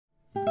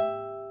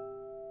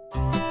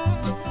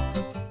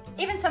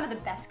some of the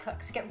best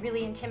cooks get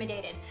really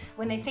intimidated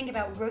when they think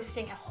about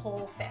roasting a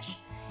whole fish,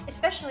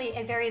 especially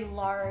a very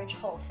large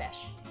whole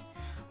fish.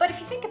 But if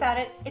you think about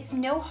it, it's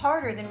no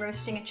harder than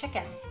roasting a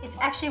chicken. It's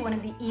actually one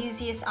of the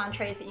easiest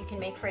entrees that you can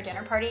make for a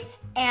dinner party,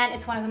 and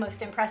it's one of the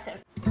most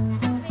impressive.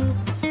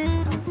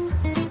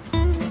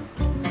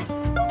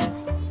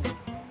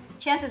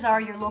 Chances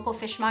are your local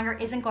fishmonger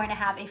isn't going to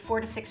have a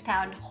 4 to 6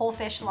 pound whole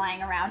fish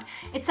lying around.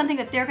 It's something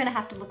that they're gonna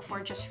have to look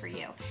for just for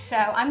you. So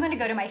I'm gonna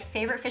go to my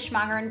favorite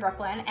fishmonger in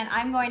Brooklyn, and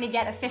I'm going to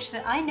get a fish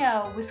that I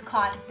know was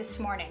caught this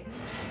morning.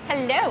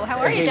 Hello, how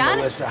are you, John? Hey,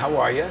 Melissa, how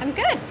are you? I'm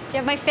good. Do you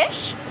have my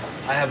fish?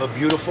 I have a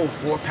beautiful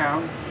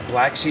 4-pound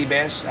black sea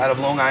bass out of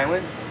Long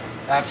Island.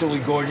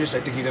 Absolutely gorgeous.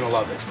 I think you're gonna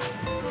love it.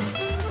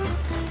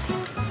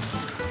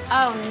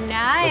 Oh,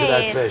 nice. Look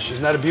at that fish.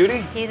 Isn't that a beauty?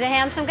 He's a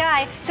handsome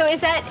guy. So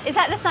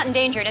that's not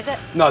endangered, is it?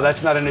 No,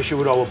 that's not an issue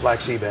at all with black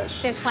sea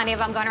bass. There's plenty of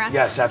them going around?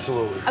 Yes,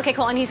 absolutely. Okay,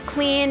 cool, and he's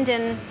cleaned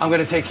and... I'm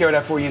gonna take care of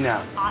that for you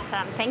now.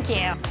 Awesome, thank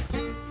you.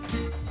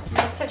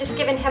 So I've just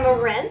given him a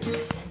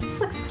rinse. This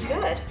looks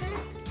good.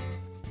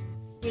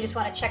 You just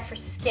wanna check for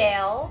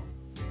scales.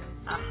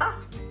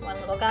 Aha, one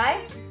little guy.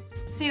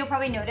 So you'll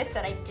probably notice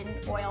that I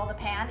didn't oil the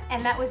pan,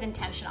 and that was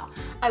intentional.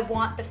 I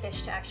want the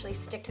fish to actually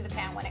stick to the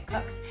pan when it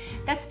cooks.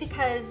 That's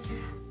because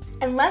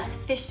unless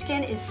fish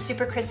skin is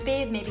super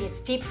crispy, maybe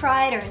it's deep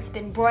fried or it's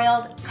been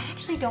broiled, I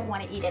actually don't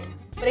want to eat it.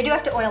 But I do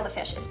have to oil the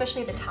fish,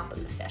 especially the top of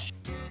the fish.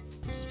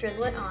 Just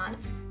drizzle it on.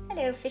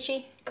 Hello,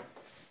 fishy.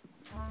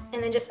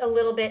 And then just a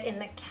little bit in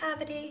the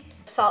cavity.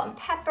 Salt and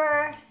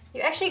pepper.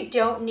 You actually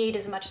don't need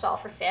as much salt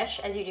for fish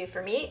as you do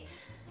for meat.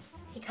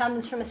 He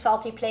comes from a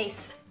salty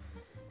place.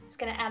 Just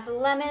gonna add the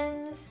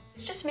lemons.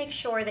 Just make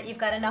sure that you've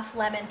got enough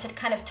lemon to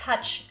kind of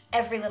touch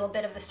every little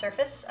bit of the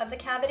surface of the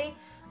cavity.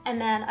 And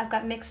then I've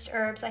got mixed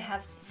herbs. I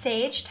have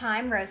sage,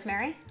 thyme,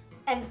 rosemary.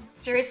 And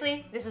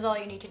seriously, this is all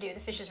you need to do. The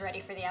fish is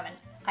ready for the oven.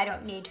 I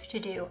don't need to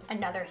do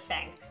another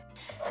thing.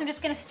 So I'm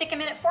just gonna stick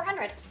him in at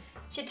 400. It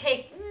should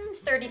take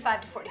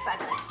 35 to 45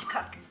 minutes to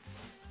cook.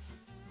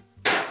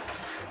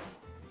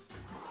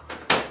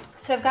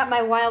 So I've got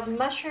my wild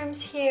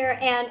mushrooms here,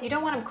 and you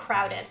don't want them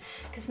crowded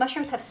because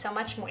mushrooms have so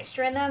much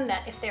moisture in them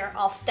that if they're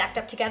all stacked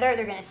up together,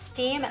 they're gonna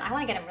steam, and I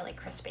wanna get them really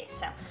crispy,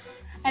 so.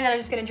 And then I'm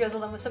just gonna drizzle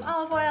them with some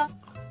olive oil.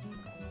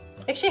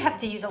 You actually have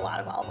to use a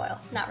lot of olive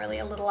oil, not really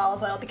a little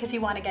olive oil, because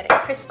you wanna get it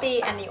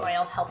crispy and the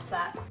oil helps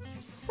that.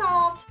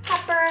 Salt,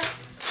 pepper.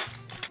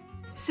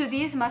 So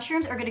these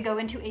mushrooms are gonna go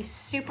into a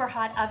super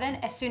hot oven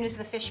as soon as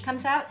the fish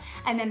comes out,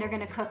 and then they're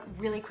gonna cook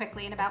really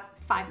quickly in about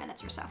 5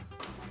 minutes or so.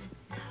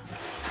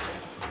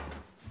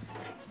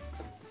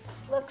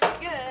 This looks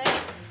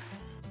good.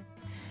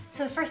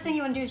 So the first thing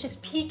you want to do is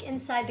just peek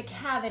inside the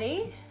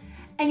cavity,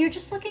 and you're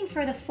just looking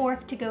for the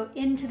fork to go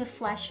into the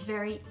flesh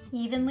very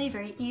evenly,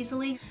 very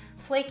easily.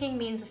 Flaking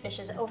means the fish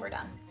is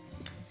overdone.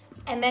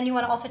 And then you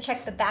want to also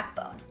check the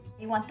backbone.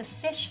 You want the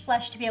fish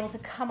flesh to be able to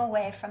come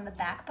away from the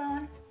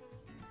backbone.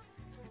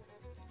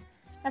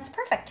 That's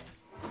perfect.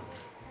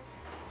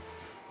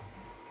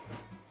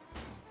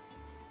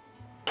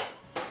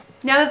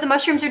 Now that the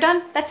mushrooms are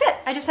done, that's it.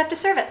 I just have to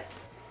serve it.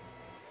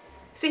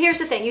 So here's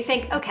the thing, you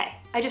think, okay,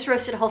 I just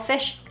roasted a whole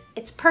fish,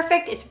 it's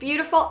perfect, it's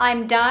beautiful,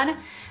 I'm done,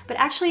 but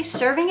actually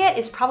serving it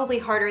is probably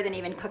harder than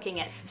even cooking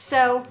it.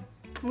 So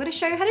I'm gonna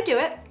show you how to do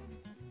it.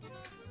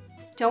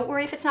 Don't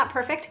worry if it's not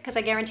perfect, because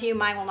I guarantee you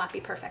mine will not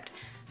be perfect.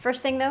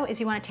 First thing though is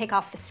you wanna take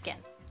off the skin.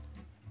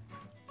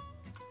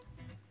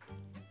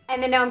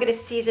 And then now I'm gonna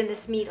season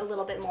this meat a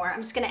little bit more.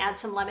 I'm just gonna add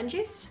some lemon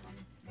juice,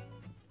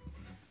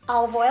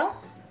 olive oil.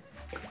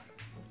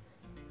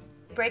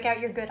 Break out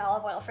your good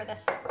olive oil for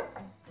this.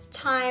 Just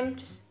thyme,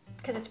 just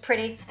because it's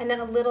pretty, and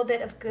then a little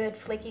bit of good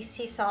flaky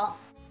sea salt.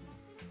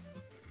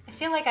 I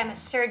feel like I'm a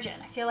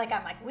surgeon. I feel like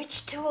I'm like,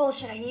 which tool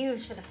should I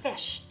use for the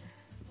fish?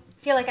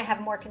 I feel like I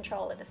have more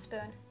control with a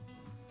spoon.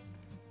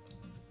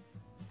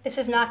 This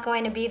is not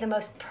going to be the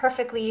most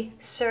perfectly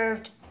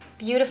served,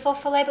 beautiful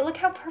fillet, but look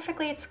how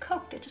perfectly it's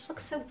cooked. It just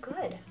looks so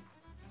good.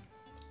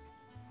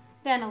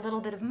 Then a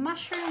little bit of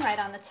mushroom right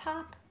on the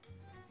top.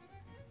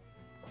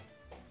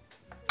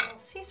 A little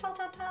sea salt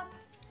on top.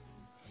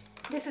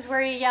 This is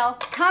where you yell,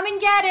 come and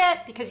get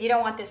it, because you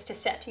don't want this to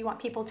sit. You want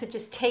people to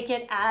just take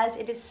it as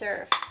it is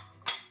served.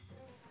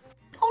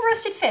 Whole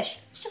roasted fish.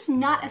 It's just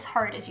not as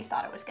hard as you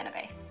thought it was gonna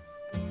be.